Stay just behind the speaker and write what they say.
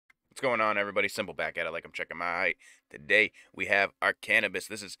What's going on, everybody? Simple back at it like I'm checking my height. Today we have Arcanabyss.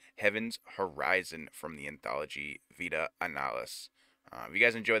 This is Heaven's Horizon from the anthology Vita Annales. If you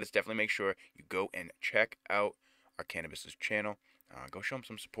guys enjoy this, definitely make sure you go and check out Arcanabyss's channel. Go show him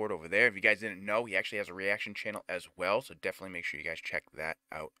some support over there. If you guys didn't know, he actually has a reaction channel as well, so definitely make sure you guys check that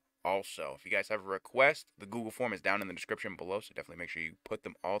out also. If you guys have a request, the Google form is down in the description below, so definitely make sure you put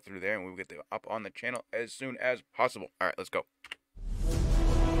them all through there, and we will get them up on the channel as soon as possible. All right, let's go.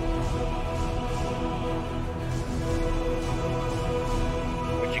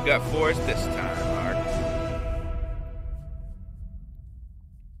 What you got for us this time, Mark?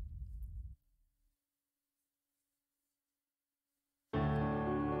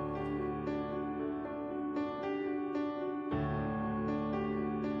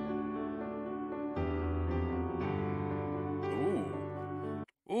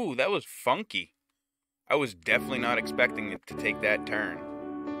 Ooh, that was funky. I was definitely not expecting it to take that turn.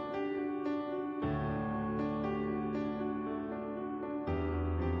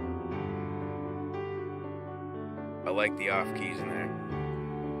 I like the off keys in there.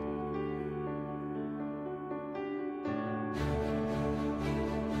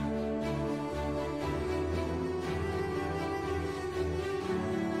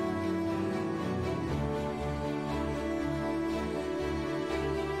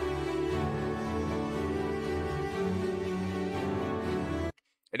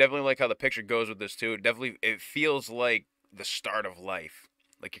 I definitely like how the picture goes with this too. It feels like the start of life.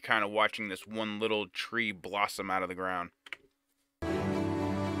 Like you're kind of watching this one little tree blossom out of the ground.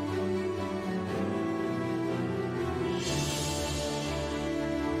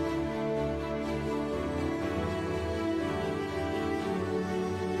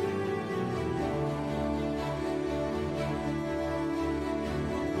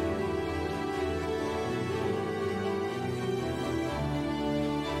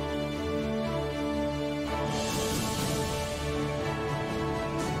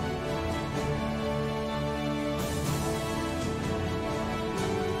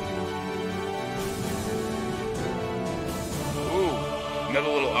 Another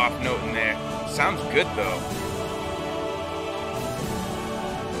little off note in there. Sounds good though.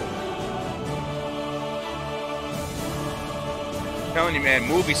 I'm telling you, man,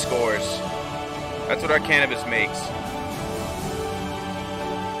 movie scores. That's what Arcanabyss makes.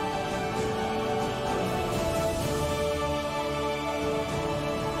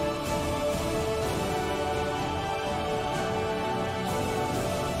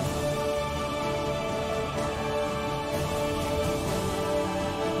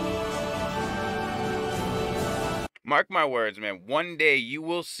 Mark my words, man. One day you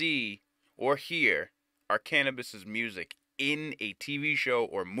will see or hear Arcanabyss's music in a TV show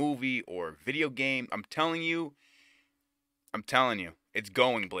or movie or video game. I'm telling you, it's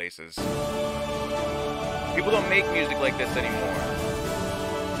going places. People don't make music like this anymore.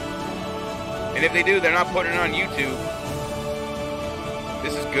 And if they do, they're not putting it on YouTube.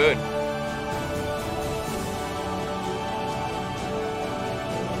 This is good.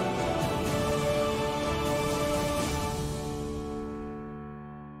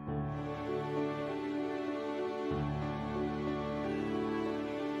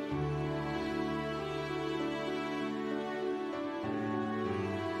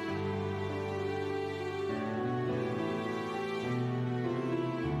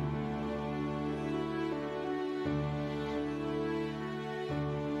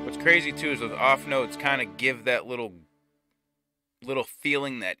 What's crazy too is those off notes kind of give that little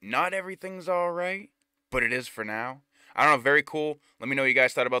feeling that not everything's all right, but it is for now. I don't know, very cool. Let me know what you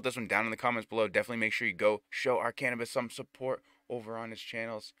guys thought about this one down in the comments below. Definitely make sure you go show Arcanabyss some support over on his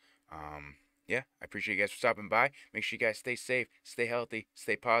channels. Yeah, I appreciate you guys for stopping by. Make sure you guys stay safe, stay healthy,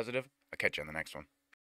 stay positive. I'll catch you on the next one.